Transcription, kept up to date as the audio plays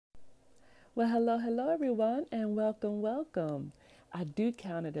Well, hello, everyone, and welcome. I do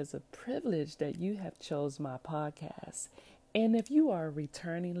count it as a privilege that you have chose my podcast. And if you are a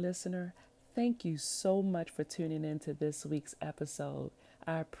returning listener, thank you so much for tuning into this week's episode.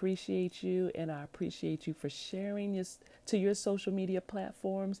 I appreciate you, and I appreciate you for sharing this to your social media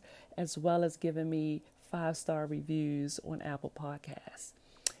platforms, as well as giving me 5-star reviews on Apple Podcasts.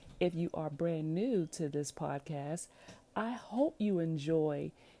 If you are brand new to this podcast, I hope you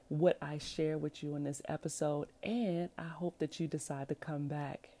enjoy what I share with you in this episode, and I hope that you decide to come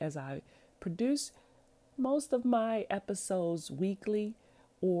back as I produce most of my episodes weekly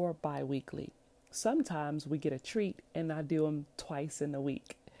or bi weekly. Sometimes we get a treat, and I do them twice in a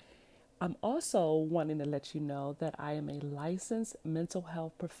week. I'm also wanting to let you know that I am a licensed mental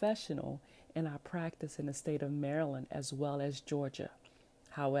health professional and I practice in the state of Maryland as well as Georgia.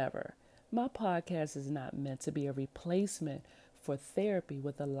 However, my podcast is not meant to be a replacement for therapy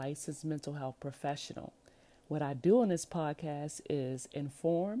with a licensed mental health professional. What I do on this podcast is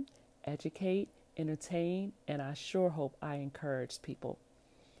inform, educate, entertain, and I sure hope I encourage people.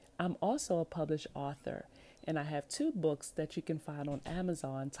 I'm also a published author, and I have 2 books that you can find on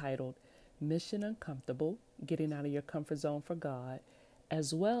Amazon titled Mission Uncomfortable, Getting Out of Your Comfort Zone for God,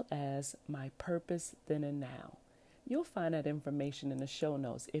 as well as My Purpose Then and Now. You'll find that information in the show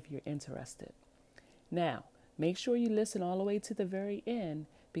notes if you're interested. Now, make sure you listen all the way to the very end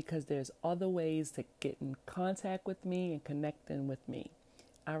because there's other ways to get in contact with me and connecting with me.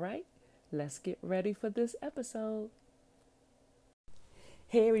 All right, let's get ready for this episode.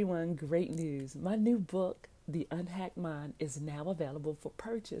 Hey everyone, great news. My new book, The Unhacked Mind, is now available for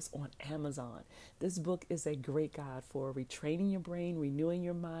purchase on Amazon. This book is a great guide for retraining your brain, renewing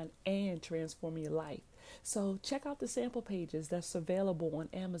your mind, and transforming your life. So check out the sample pages that's available on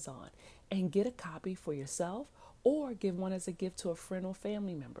Amazon and get a copy for yourself or give one as a gift to a friend or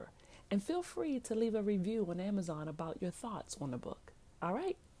family member. And feel free to leave a review on Amazon about your thoughts on the book. All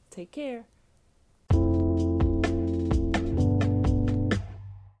right, take care.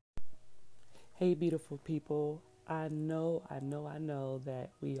 Hey, beautiful people. I know that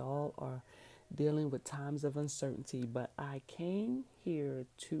we all are dealing with times of uncertainty, but I came here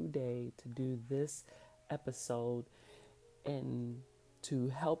today to do this episode and to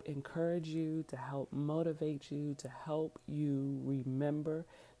help encourage you, to help motivate you, to help you remember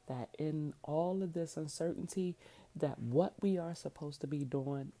that in all of this uncertainty, that what we are supposed to be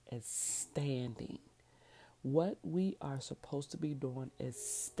doing is standing. What we are supposed to be doing is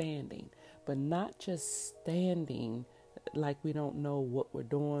standing, but not just standing like we don't know what we're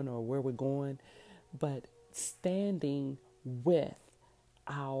doing or where we're going, but standing with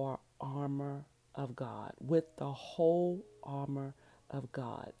our armor of God, with the whole armor of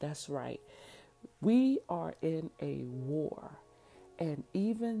God. That's right. We are in a war. And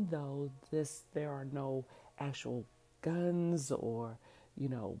even though there are no actual guns or,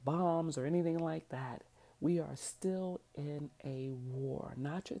 bombs or anything like that, we are still in a war,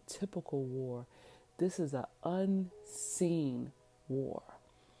 not your typical war. This is an unseen war.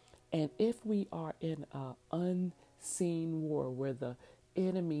 And if we are in an unseen war where the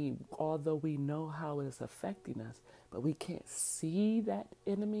enemy, although we know how it is affecting us, but we can't see that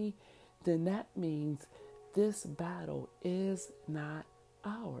enemy, then that means this battle is not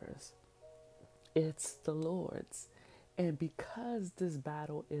ours. It's the Lord's. And because this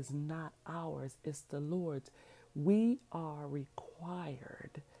battle is not ours, it's the Lord's, we are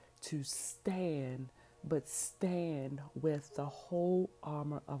required to stand, but stand with the whole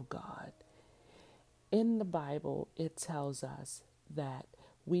armor of God. In the Bible, it tells us that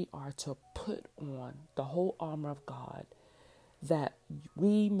we are to put on the whole armor of God that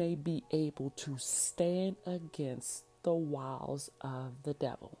we may be able to stand against the wiles of the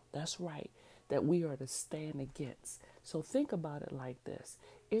devil. That's right, that we are to stand against. So think about it like this.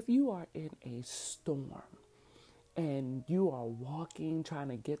 If you are in a storm and you are walking, trying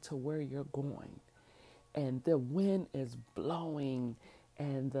to get to where you're going, and the wind is blowing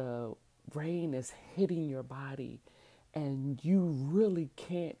and the rain is hitting your body, and you really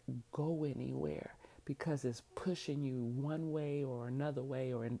can't go anywhere because it's pushing you one way or another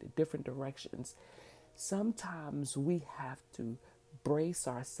way or in different directions. Sometimes we have to brace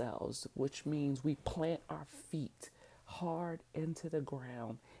ourselves, which means we plant our feet hard into the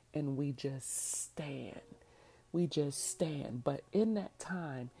ground and we just stand. We just stand. But in that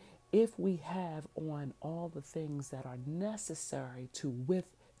time, if we have on all the things that are necessary to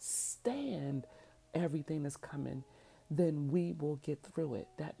withstand everything that's coming, then we will get through it.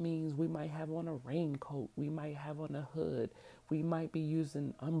 That means we might have on a raincoat, we might have on a hood, we might be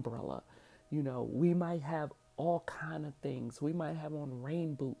using umbrella, we might have all kind of things. We might have on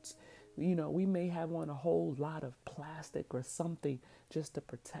rain boots We may have on a whole lot of plastic or something just to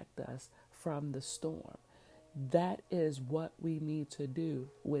protect us from the storm. That is what we need to do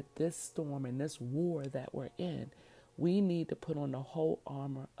with this storm and this war that we're in. We need to put on the whole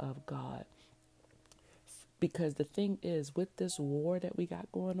armor of God. Because the thing is, with this war that we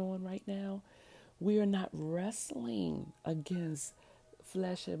got going on right now, we are not wrestling against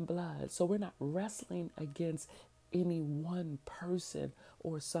flesh and blood. So we're not wrestling against any one person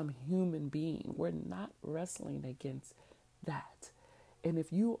or some human being. We're not wrestling against that. And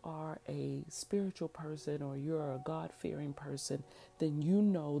if you are a spiritual person or you're a God-fearing person, then you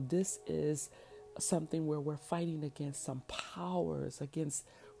know this is something where we're fighting against some powers, against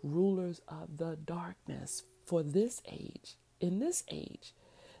rulers of the darkness for this age, in this age,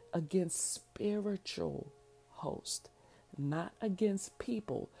 against spiritual hosts, not against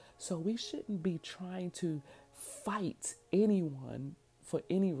people. So we shouldn't be trying to fight anyone for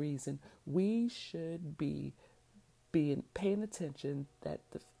any reason. We should be paying attention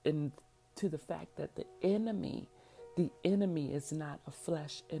to the fact that the enemy is not a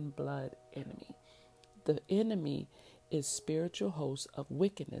flesh and blood enemy. The enemy is spiritual hosts of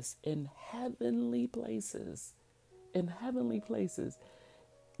wickedness in heavenly places. In heavenly places.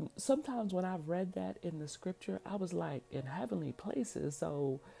 Sometimes when I've read that in the scripture, I was like, in heavenly places.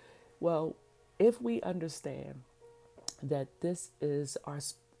 So, well, if we understand that this is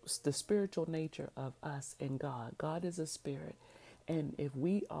the spiritual nature of us and God. God is a spirit. And if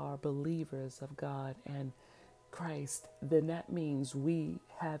we are believers of God and Christ, then that means we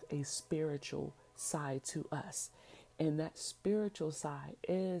have a spiritual side to us. And that spiritual side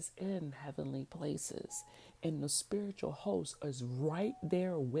is in heavenly places. And the spiritual host is right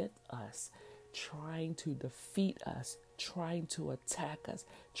there with us, trying to defeat us, trying to attack us,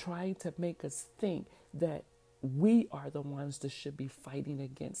 trying to make us think that we are the ones that should be fighting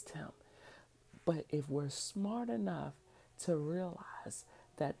against him. But if we're smart enough to realize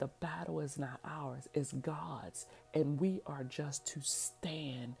that the battle is not ours, it's God's, and we are just to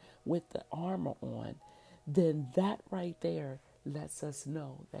stand with the armor on, then that right there lets us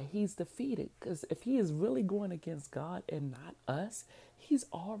know that he's defeated. Because if he is really going against God and not us, he's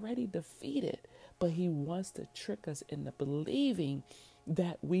already defeated. But he wants to trick us into believing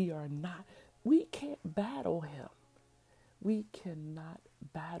that we are not. We can't battle him. We cannot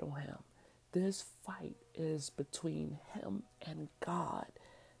battle him. This fight is between him and God,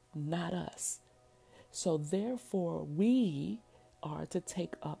 not us. So therefore, we are to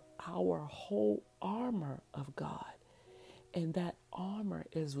take up our whole armor of God. And that armor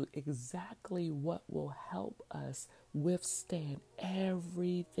is exactly what will help us withstand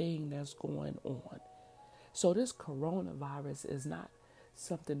everything that's going on. So this coronavirus is not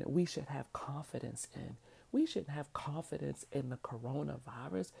something that we should have confidence in. We shouldn't have confidence in the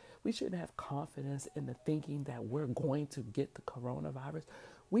coronavirus. We shouldn't have confidence in the thinking that we're going to get the coronavirus.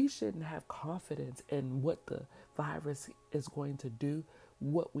 We shouldn't have confidence in what the virus is going to do.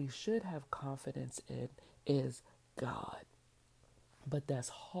 What we should have confidence in is God. But that's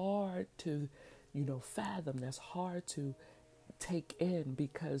hard to, fathom. That's hard to take in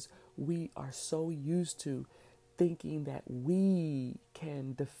because we are so used to thinking that we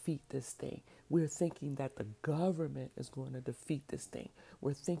can defeat this thing. We're thinking that the government is going to defeat this thing.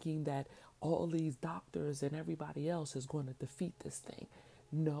 We're thinking that all these doctors and everybody else is going to defeat this thing.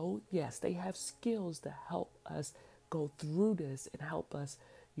 No, yes, they have skills to help us go through this and help us,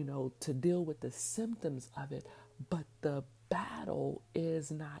 to deal with the symptoms of it. But the battle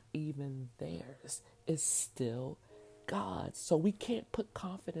is not even theirs. It's still God's. So we can't put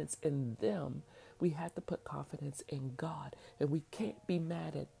confidence in them. We have to put confidence in God. And we can't be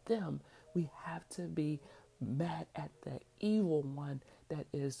mad at them. We have to be mad at the evil one that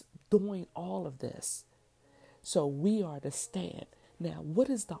is doing all of this. So we are to stand. Now, what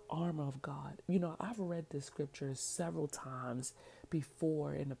is the armor of God? I've read this scripture several times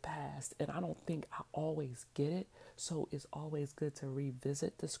before in the past, and I don't think I always get it. So it's always good to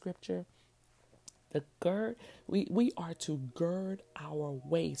revisit the scripture. We are to gird our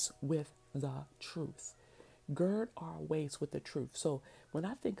waist with the truth. Gird our waist with the truth. So when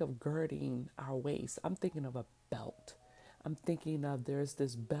I think of girding our waist, I'm thinking of a belt. I'm thinking of there's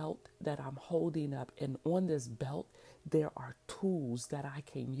this belt that I'm holding up, and on this belt, there are tools that I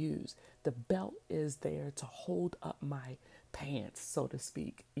can use. The belt is there to hold up my pants, so to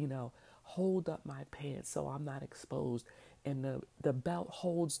speak, hold up my pants so I'm not exposed. And the belt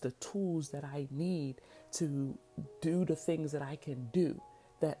holds the tools that I need to do the things that I can do,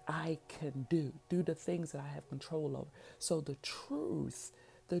 do the things that I have control over. So the truth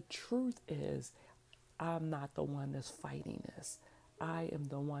is, I'm not the one that's fighting this. I am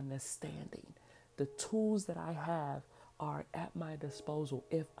the one that's standing. The tools that I have are at my disposal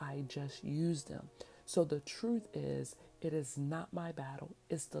if I just use them. So the truth is, it is not my battle,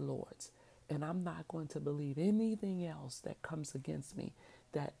 it's the Lord's. And I'm not going to believe anything else that comes against me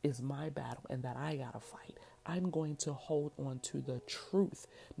that is my battle and that I got to fight. I'm going to hold on to the truth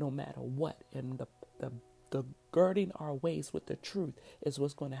no matter what. And the girding our waist with the truth is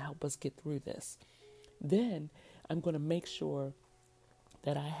what's going to help us get through this. Then I'm going to make sure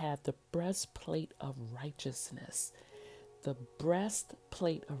that I have the breastplate of righteousness. The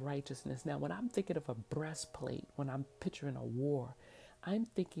breastplate of righteousness. Now, when I'm thinking of a breastplate, when I'm picturing a war, I'm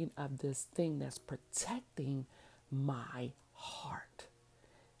thinking of this thing that's protecting my heart.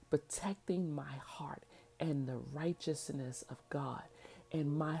 Protecting my heart and the righteousness of God.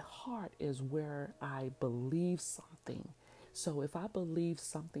 And my heart is where I believe something. So if I believe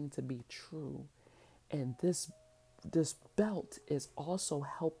something to be true, and this belt is also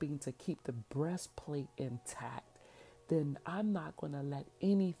helping to keep the breastplate intact, then I'm not going to let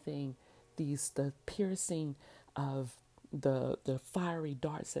anything, the piercing of the fiery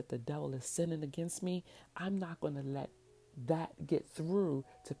darts that the devil is sending against me, I'm not going to let that get through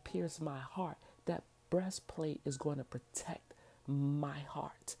to pierce my heart. That breastplate is going to protect my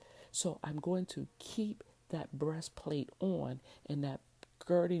heart. So I'm going to keep that breastplate on, and that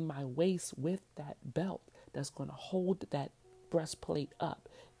girding my waist with that belt that's going to hold that breastplate up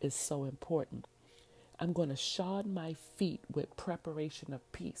is so important. I'm going to shod my feet with preparation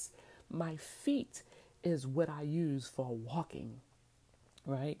of peace. My feet is what I use for walking,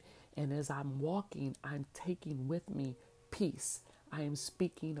 right? And as I'm walking, I'm taking with me peace. I am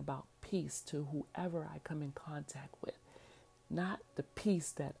speaking about peace to whoever I come in contact with. Not the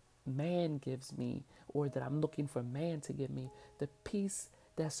peace that man gives me or that I'm looking for man to give me. The peace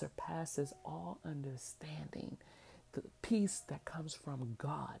that surpasses all understanding. The peace that comes from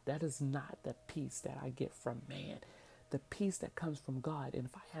God. That is not the peace that I get from man. The peace that comes from God. And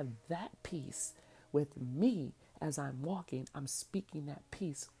if I have that peace with me as I'm walking, I'm speaking that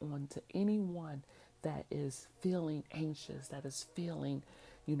peace on to anyone that is feeling anxious, that is feeling,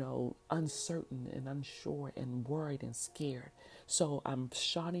 uncertain and unsure and worried and scared. So I'm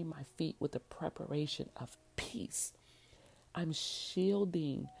shodding my feet with the preparation of peace. I'm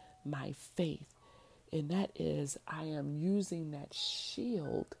shielding my faith. And that is, I am using that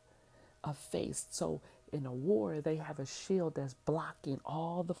shield of faith. So in a war, they have a shield that's blocking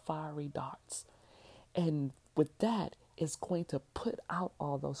all the fiery darts. And with that, it's going to put out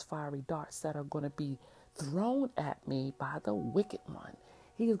all those fiery darts that are going to be thrown at me by the wicked one.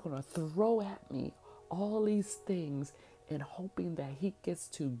 He is going to throw at me all these things and hoping that he gets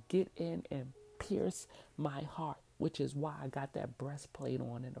to get in and pierce my heart, which is why I got that breastplate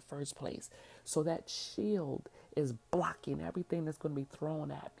on in the first place. So that shield is blocking everything that's going to be thrown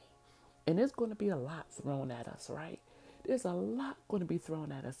at me. And there's going to be a lot thrown at us, right? There's a lot going to be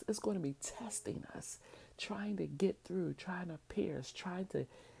thrown at us. It's going to be testing us, trying to get through, trying to pierce, trying to,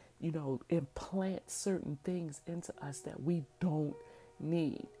 implant certain things into us that we don't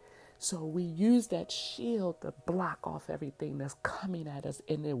need. So we use that shield to block off everything that's coming at us,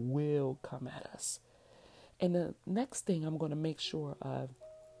 and it will come at us. And the next thing I'm going to make sure of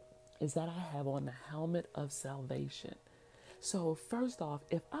is that I have on the helmet of salvation. So first off,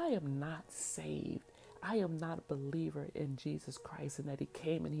 if I am not saved, I am not a believer in Jesus Christ and that he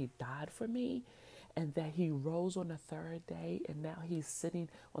came and he died for me and that he rose on the third day and now he's sitting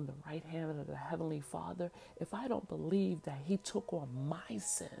on the right hand of the Heavenly Father. If I don't believe that he took on my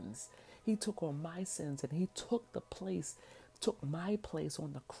sins and he took my place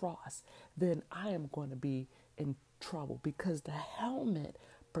on the cross, then I am going to be in trouble because the helmet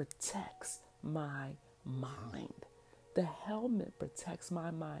protects my mind. The helmet protects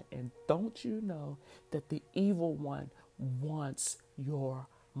my mind. And don't you know that the evil one wants your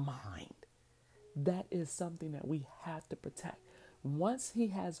mind? That is something that we have to protect. Once he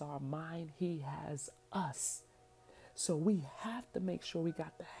has our mind, he has us. So we have to make sure we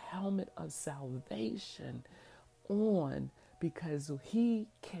got the helmet of salvation on, because he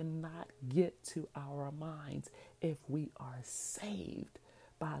cannot get to our minds if we are saved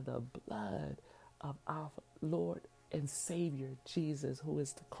by the blood of our Lord and Savior Jesus, who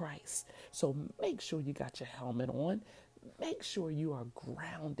is the Christ. So make sure you got your helmet on. Make sure you are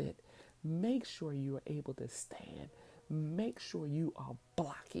grounded. Make sure you are able to stand. Make sure you are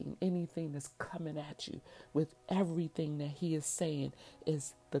blocking anything that's coming at you with everything that he is saying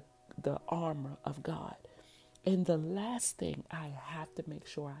is the armor of God. And the last thing I have to make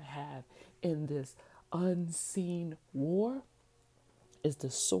sure I have in this unseen war is the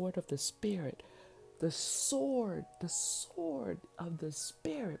sword of the Spirit, the sword of the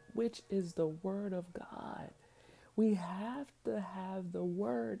Spirit, which is the Word of God. We have to have the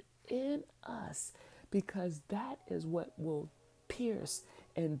Word in us because that is what will pierce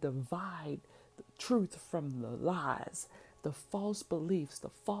and divide the truth from the lies, the false beliefs, the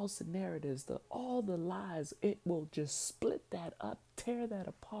false narratives, all the lies. It will just split that up, tear that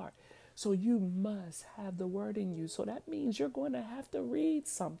apart. So you must have the Word in you. So that means you're going to have to read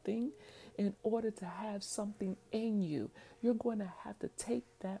something in order to have something in you. You're going to have to take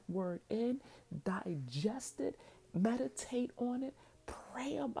that Word in, digest it, meditate on it,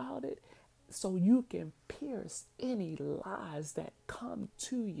 pray about it, so you can pierce any lies that come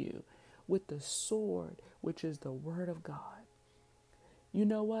to you with the sword, which is the Word of God. You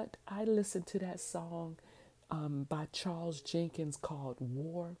know what? I listened to that song by Charles Jenkins called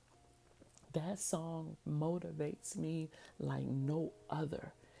War. That song motivates me like no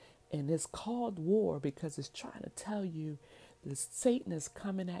other. And it's called War because it's trying to tell you that Satan is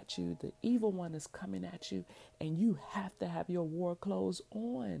coming at you, the evil one is coming at you, and you have to have your war clothes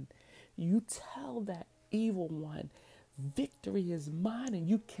on. You tell that evil one, victory is mine, and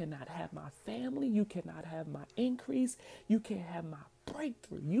you cannot have my family, you cannot have my increase, you can't have my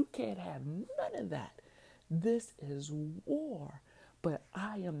breakthrough, you can't have none of that. This is war, but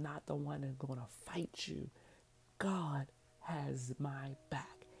I am not the one that's going to fight you. God has my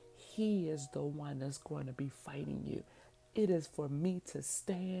back. He is the one that's going to be fighting you. It is for me to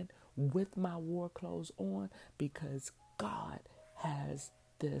stand with my war clothes on because God has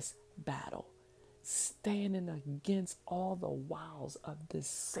this battle. Standing against all the wiles of this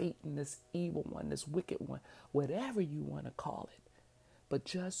Satan, this evil one, this wicked one, whatever you want to call it. But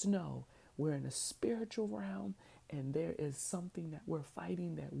just know we're in a spiritual realm and there is something that we're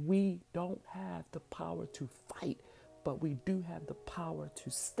fighting that we don't have the power to fight, but we do have the power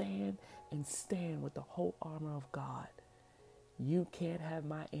to stand and stand with the whole armor of God. You can't have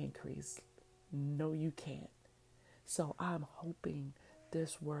my increase. No, you can't. So I'm hoping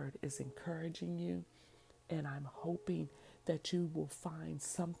this word is encouraging you, and I'm hoping that you will find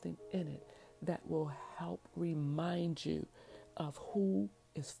something in it that will help remind you of who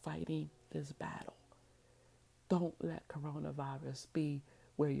is fighting this battle. Don't let coronavirus be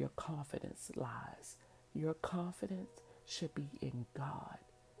where your confidence lies. Your confidence should be in God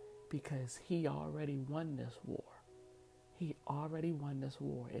because He already won this war. He already won this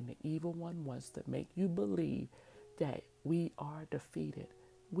war, and the evil one wants to make you believe that we are defeated.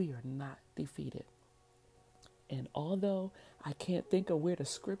 We are not defeated. And although I can't think of where the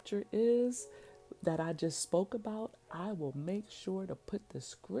scripture is that I just spoke about, I will make sure to put the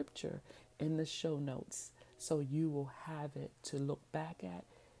scripture in the show notes so you will have it to look back at,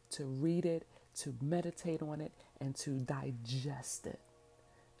 to read it, to meditate on it, and to digest it.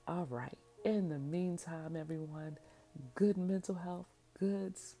 All right. In the meantime, everyone, good mental health,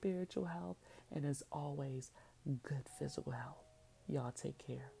 good spiritual health, and as always, good physical health. Y'all take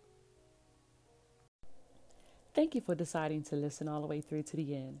care. Thank you for deciding to listen all the way through to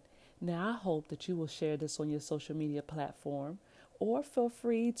the end. Now, I hope that you will share this on your social media platform, or feel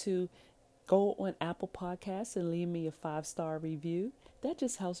free to go on Apple Podcasts and leave me a 5-star review. That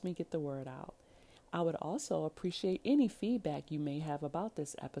just helps me get the word out. I would also appreciate any feedback you may have about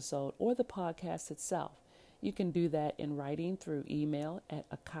this episode or the podcast itself. You can do that in writing through email at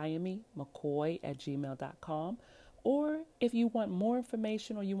akayamimccoy@gmail.com. Or if you want more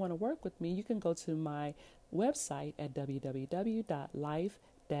information or you want to work with me, you can go to my website at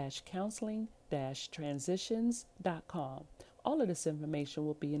www.life-counseling-transitions.com. All of this information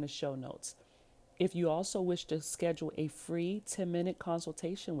will be in the show notes. If you also wish to schedule a free 10-minute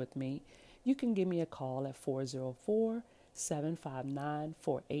consultation with me, you can give me a call at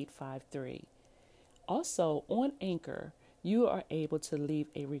 404-759-4853. Also, on Anchor, you are able to leave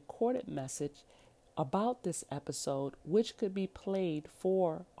a recorded message about this episode, which could be played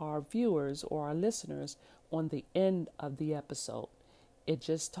for our viewers or our listeners on the end of the episode. It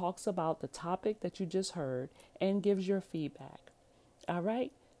just talks about the topic that you just heard and gives your feedback. All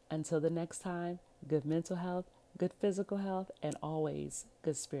right, until the next time, good mental health, good physical health, and always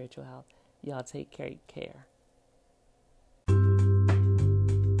good spiritual health. Y'all take care.